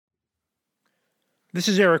This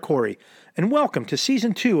is Eric Horry, and welcome to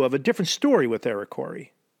Season 2 of A Different Story with Eric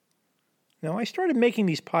Horry. Now, I started making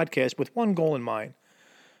these podcasts with one goal in mind,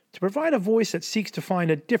 to provide a voice that seeks to find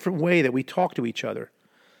a different way that we talk to each other,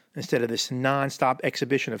 instead of this non-stop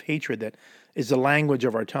exhibition of hatred that is the language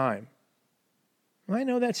of our time. I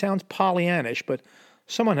know that sounds Pollyannish, but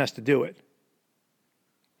someone has to do it.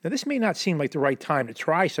 Now, this may not seem like the right time to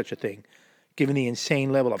try such a thing, given the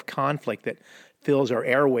insane level of conflict that fills our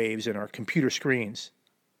airwaves and our computer screens.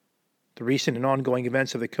 The recent and ongoing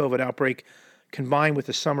events of the COVID outbreak, combined with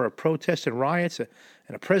the summer of protests and riots and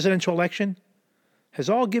a presidential election, has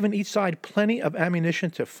all given each side plenty of ammunition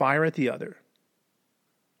to fire at the other.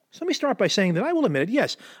 So let me start by saying that I will admit it,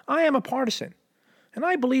 yes, I am a partisan, and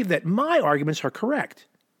I believe that my arguments are correct.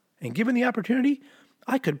 And given the opportunity,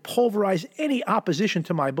 I could pulverize any opposition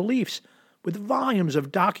to my beliefs with volumes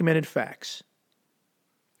of documented facts.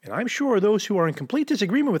 And I'm sure those who are in complete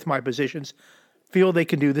disagreement with my positions feel they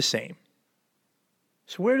can do the same.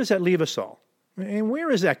 So where does that leave us all? And where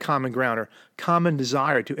is that common ground or common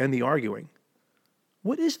desire to end the arguing?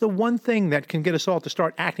 What is the one thing that can get us all to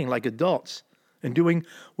start acting like adults and doing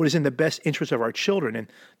what is in the best interest of our children and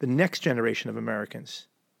the next generation of Americans?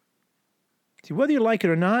 See, whether you like it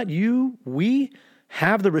or not, we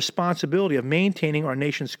have the responsibility of maintaining our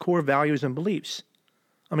nation's core values and beliefs.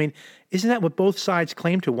 I mean, isn't that what both sides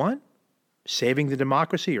claim to want? Saving the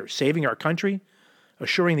democracy or saving our country?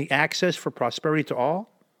 Assuring the access for prosperity to all?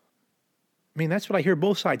 I mean, that's what I hear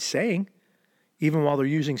both sides saying, even while they're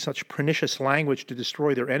using such pernicious language to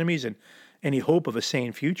destroy their enemies and any hope of a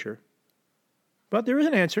sane future. But there is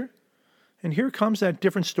an answer, and here comes that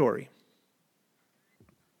different story.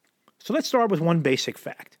 So let's start with one basic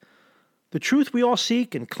fact. The truth we all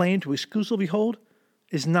seek and claim to exclusively hold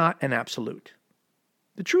is not an absolute.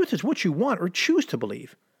 The truth is what you want or choose to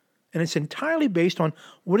believe, and it's entirely based on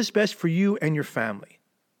what is best for you and your family,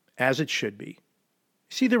 as it should be.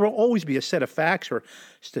 See, there will always be a set of facts or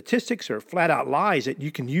statistics or flat-out lies that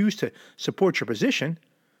you can use to support your position,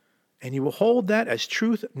 and you will hold that as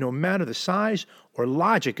truth no matter the size or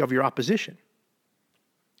logic of your opposition.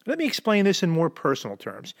 Let me explain this in more personal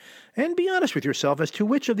terms, and be honest with yourself as to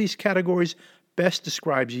which of these categories best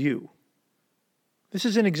describes you. This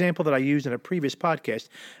is an example that I used in a previous podcast,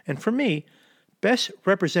 and for me, best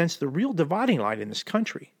represents the real dividing line in this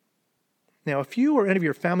country. Now, if you or any of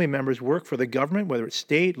your family members work for the government, whether it's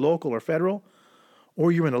state, local, or federal,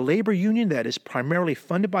 or you're in a labor union that is primarily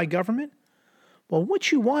funded by government, well, what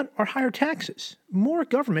you want are higher taxes, more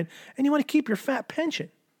government, and you want to keep your fat pension.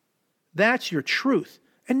 That's your truth,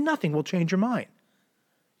 and nothing will change your mind.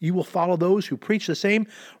 You will follow those who preach the same,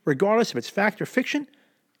 regardless if it's fact or fiction,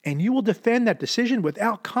 and you will defend that decision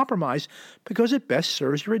without compromise because it best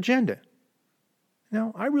serves your agenda.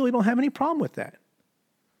 Now, I really don't have any problem with that.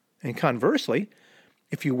 And conversely,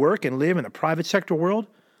 if you work and live in the private sector world,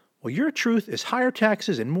 well, your truth is higher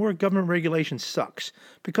taxes and more government regulation sucks,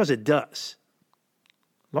 because it does.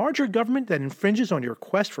 Larger government that infringes on your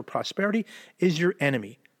quest for prosperity is your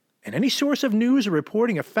enemy. And any source of news or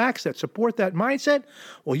reporting of facts that support that mindset,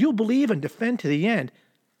 well, you'll believe and defend to the end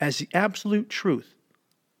as the absolute truth,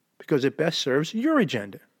 because it best serves your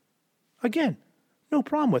agenda. Again, no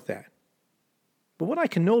problem with that. But what I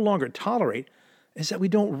can no longer tolerate is that we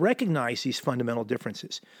don't recognize these fundamental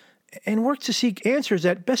differences and work to seek answers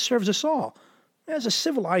that best serves us all, as a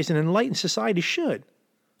civilized and enlightened society should.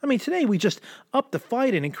 I mean, today we just up the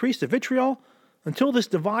fight and increase the vitriol until this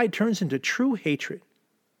divide turns into true hatred.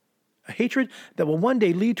 A hatred that will one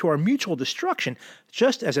day lead to our mutual destruction,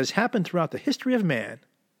 just as has happened throughout the history of man.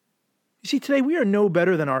 You see, today we are no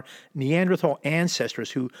better than our Neanderthal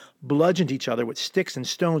ancestors who bludgeoned each other with sticks and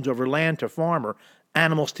stones over land to farm or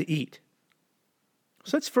animals to eat.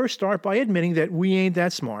 So let's first start by admitting that we ain't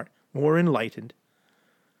that smart or enlightened.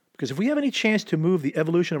 Because if we have any chance to move the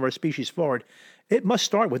evolution of our species forward, it must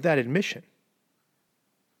start with that admission.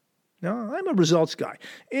 Now, I'm a results guy.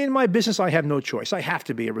 In my business, I have no choice. I have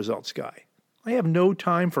to be a results guy. I have no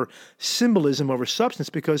time for symbolism over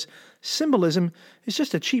substance because symbolism is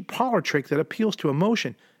just a cheap parlor trick that appeals to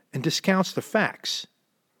emotion and discounts the facts.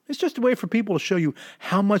 It's just a way for people to show you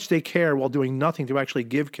how much they care while doing nothing to actually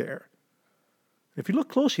give care. If you look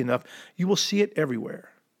closely enough, you will see it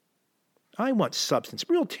everywhere. I want substance,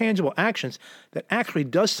 real tangible actions that actually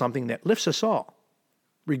does something that lifts us all,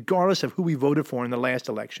 regardless of who we voted for in the last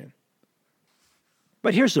election.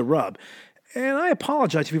 But here's the rub, and I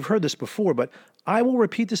apologize if you've heard this before, but I will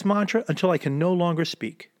repeat this mantra until I can no longer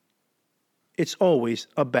speak. It's always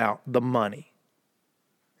about the money.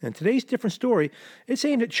 In today's different story, it's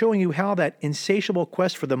aimed at showing you how that insatiable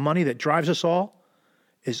quest for the money that drives us all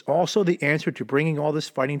is also the answer to bringing all this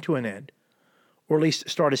fighting to an end, or at least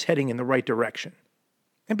start us heading in the right direction.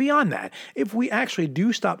 And beyond that, if we actually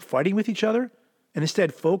do stop fighting with each other and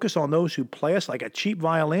instead focus on those who play us like a cheap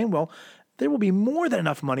violin, well, there will be more than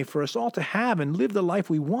enough money for us all to have and live the life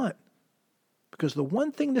we want. Because the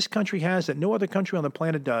one thing this country has that no other country on the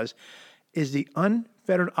planet does is the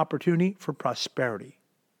unfettered opportunity for prosperity.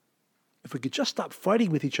 If we could just stop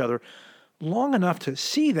fighting with each other long enough to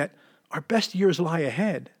see that our best years lie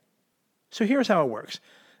ahead. So here's how it works.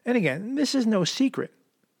 And again, this is no secret.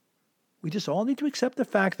 We just all need to accept the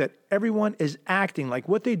fact that everyone is acting like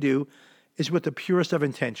what they do is with the purest of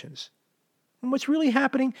intentions. And what's really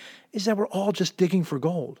happening is that we're all just digging for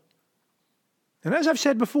gold. And as I've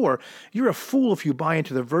said before, you're a fool if you buy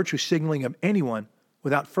into the virtue signaling of anyone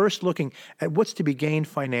without first looking at what's to be gained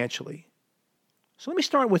financially. So let me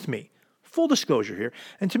start with me. Full disclosure here,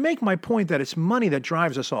 and to make my point that it's money that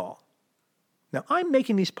drives us all. Now, I'm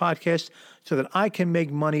making these podcasts so that I can make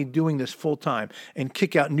money doing this full time and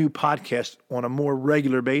kick out new podcasts on a more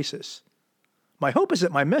regular basis. My hope is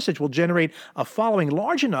that my message will generate a following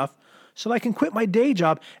large enough so that I can quit my day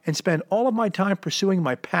job and spend all of my time pursuing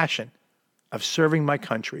my passion of serving my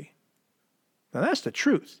country. Now, that's the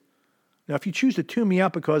truth. Now, if you choose to tune me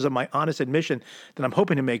out because of my honest admission that I'm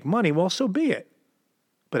hoping to make money, well, so be it.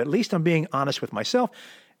 But at least I'm being honest with myself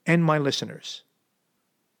and my listeners.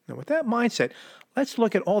 Now, with that mindset, let's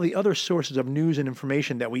look at all the other sources of news and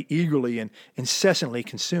information that we eagerly and incessantly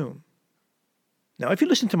consume. Now, if you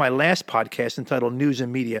listen to my last podcast entitled News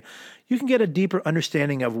and Media, you can get a deeper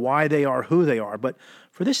understanding of why they are who they are. But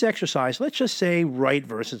for this exercise, let's just say right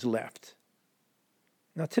versus left.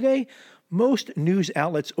 Now, today, most news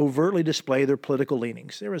outlets overtly display their political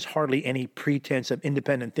leanings. There is hardly any pretense of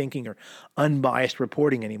independent thinking or unbiased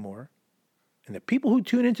reporting anymore. And the people who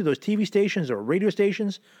tune into those TV stations or radio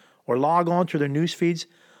stations or log on to their news feeds,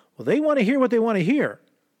 well, they want to hear what they want to hear.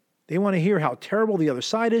 They want to hear how terrible the other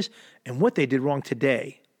side is and what they did wrong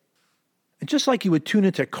today. And just like you would tune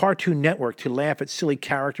into Cartoon Network to laugh at silly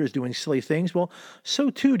characters doing silly things, well, so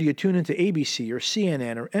too do you tune into ABC or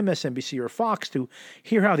CNN or MSNBC or Fox to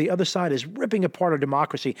hear how the other side is ripping apart our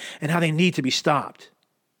democracy and how they need to be stopped.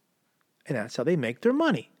 And that's how they make their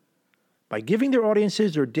money, by giving their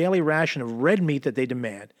audiences their daily ration of red meat that they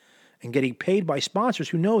demand and getting paid by sponsors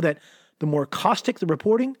who know that the more caustic the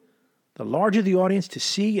reporting, the larger the audience to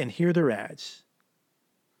see and hear their ads.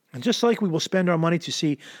 And just like we will spend our money to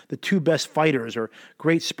see the two best fighters or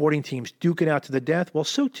great sporting teams duke it out to the death, well,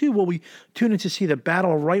 so too will we tune in to see the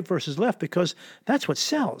battle of right versus left because that's what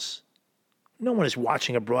sells. No one is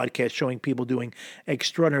watching a broadcast showing people doing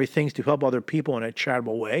extraordinary things to help other people in a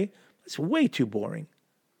charitable way. That's way too boring.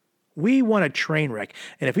 We want a train wreck,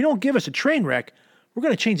 and if you don't give us a train wreck, we're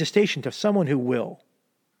going to change the station to someone who will.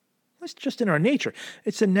 That's just in our nature.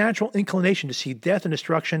 It's a natural inclination to see death and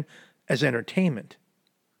destruction as entertainment.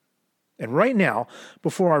 And right now,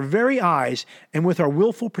 before our very eyes and with our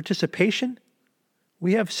willful participation,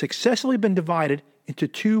 we have successfully been divided into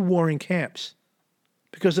two warring camps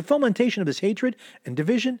because the fomentation of this hatred and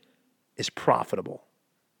division is profitable.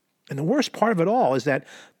 And the worst part of it all is that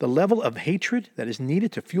the level of hatred that is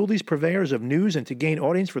needed to fuel these purveyors of news and to gain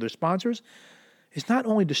audience for their sponsors is not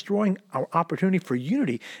only destroying our opportunity for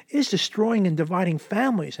unity, it is destroying and dividing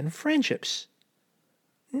families and friendships.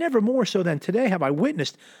 Never more so than today have I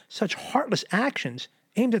witnessed such heartless actions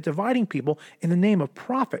aimed at dividing people in the name of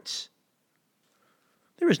profits.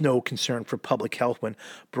 There is no concern for public health when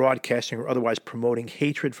broadcasting or otherwise promoting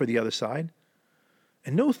hatred for the other side.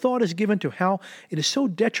 And no thought is given to how it is so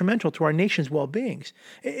detrimental to our nation's well-being.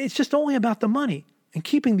 It's just only about the money and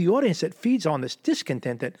keeping the audience that feeds on this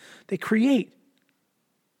discontent that they create.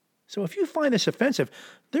 So if you find this offensive,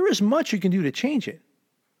 there is much you can do to change it.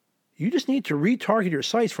 You just need to retarget your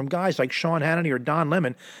sites from guys like Sean Hannity or Don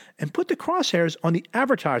Lemon and put the crosshairs on the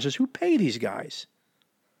advertisers who pay these guys.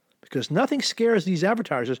 Because nothing scares these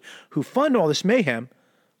advertisers who fund all this mayhem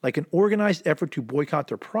like an organized effort to boycott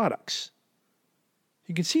their products.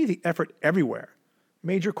 You can see the effort everywhere.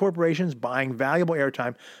 Major corporations buying valuable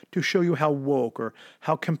airtime to show you how woke or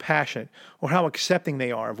how compassionate or how accepting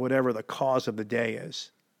they are of whatever the cause of the day is.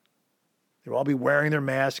 They'll all be wearing their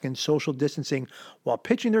mask and social distancing while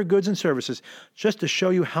pitching their goods and services just to show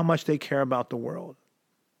you how much they care about the world.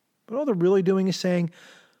 But all they're really doing is saying,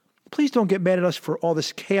 please don't get mad at us for all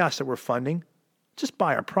this chaos that we're funding. Just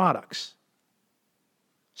buy our products.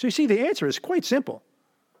 So you see, the answer is quite simple.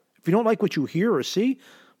 If you don't like what you hear or see,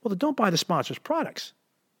 well, then don't buy the sponsor's products.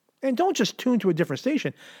 And don't just tune to a different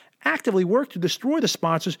station. Actively work to destroy the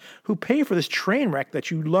sponsors who pay for this train wreck that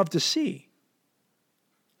you love to see.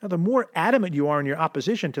 Now, the more adamant you are in your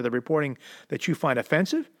opposition to the reporting that you find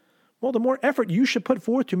offensive, well, the more effort you should put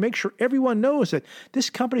forth to make sure everyone knows that this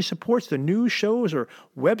company supports the news shows or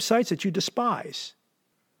websites that you despise.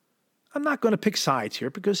 I'm not going to pick sides here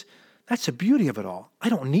because that's the beauty of it all. I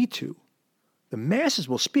don't need to. The masses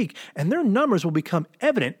will speak, and their numbers will become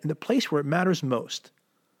evident in the place where it matters most,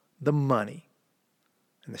 the money.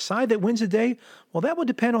 And the side that wins the day, well, that will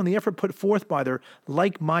depend on the effort put forth by their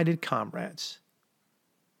like-minded comrades.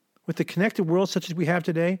 With the connected world such as we have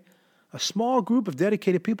today, a small group of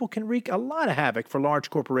dedicated people can wreak a lot of havoc for large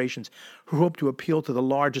corporations who hope to appeal to the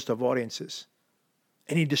largest of audiences.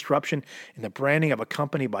 Any disruption in the branding of a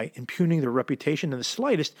company by impugning their reputation in the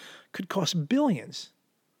slightest could cost billions.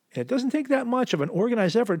 And it doesn't take that much of an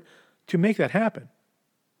organized effort to make that happen.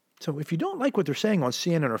 So if you don't like what they're saying on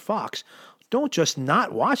CNN or Fox, don't just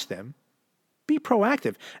not watch them. Be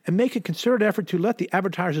proactive and make a concerted effort to let the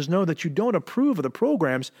advertisers know that you don't approve of the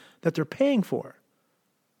programs that they're paying for.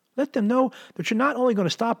 Let them know that you're not only going to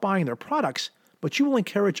stop buying their products, but you will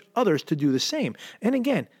encourage others to do the same. And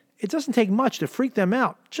again, it doesn't take much to freak them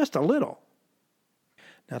out, just a little.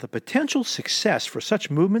 Now, the potential success for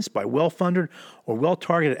such movements by well-funded or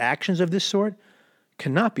well-targeted actions of this sort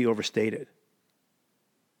cannot be overstated.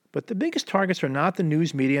 But the biggest targets are not the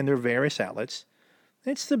news media and their various outlets.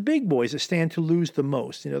 It's the big boys that stand to lose the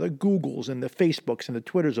most, the Googles and the Facebooks and the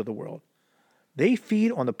Twitters of the world. They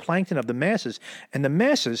feed on the plankton of the masses, and the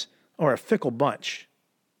masses are a fickle bunch.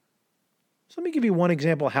 So let me give you one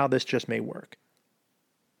example of how this just may work.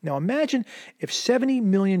 Now imagine if 70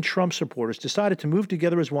 million Trump supporters decided to move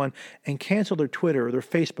together as one and cancel their Twitter or their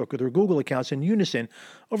Facebook or their Google accounts in unison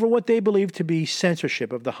over what they believe to be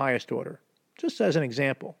censorship of the highest order, just as an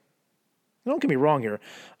example. Now, don't get me wrong here.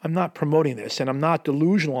 I'm not promoting this, and I'm not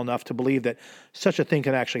delusional enough to believe that such a thing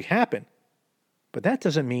can actually happen. But that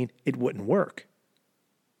doesn't mean it wouldn't work.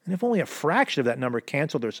 And if only a fraction of that number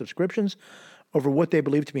canceled their subscriptions over what they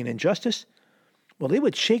believe to be an injustice, well, they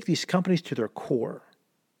would shake these companies to their core.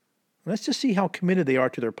 Let's just see how committed they are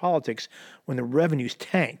to their politics when the revenues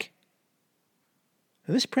tank.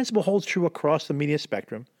 Now, this principle holds true across the media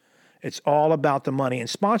spectrum. It's all about the money, and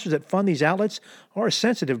sponsors that fund these outlets are a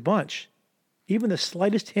sensitive bunch. Even the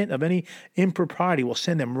slightest hint of any impropriety will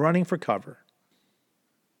send them running for cover.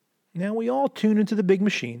 Now, we all tune into the big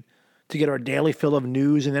machine to get our daily fill of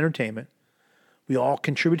news and entertainment. We all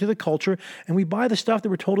contribute to the culture, and we buy the stuff that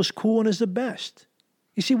we're told is cool and is the best.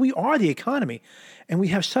 You see, we are the economy, and we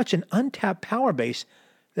have such an untapped power base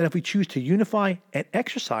that if we choose to unify and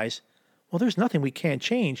exercise, well, there's nothing we can't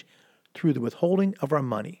change through the withholding of our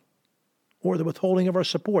money or the withholding of our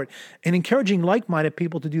support and encouraging like-minded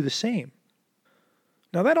people to do the same.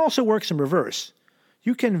 Now, that also works in reverse.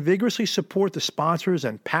 You can vigorously support the sponsors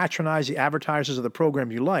and patronize the advertisers of the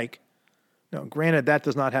program you like. Now, granted, that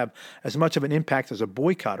does not have as much of an impact as a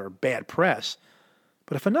boycott or bad press.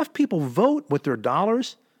 But if enough people vote with their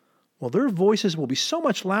dollars, well, their voices will be so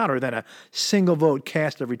much louder than a single vote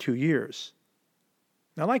cast every 2 years.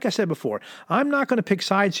 Now, like I said before, I'm not going to pick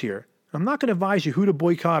sides here. I'm not going to advise you who to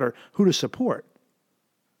boycott or who to support.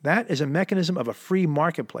 That is a mechanism of a free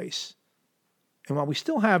marketplace. And while we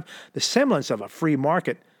still have the semblance of a free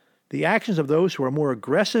market, the actions of those who are more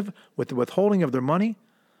aggressive with the withholding of their money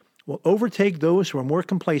will overtake those who are more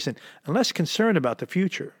complacent and less concerned about the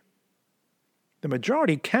future. The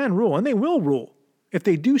majority can rule, and they will rule, if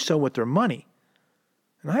they do so with their money.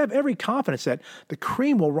 And I have every confidence that the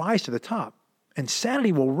cream will rise to the top, and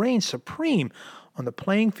sanity will reign supreme on the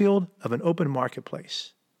playing field of an open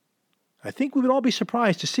marketplace. I think we would all be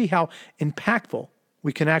surprised to see how impactful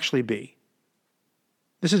we can actually be.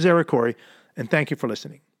 This is Eric Corey, and thank you for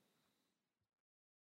listening.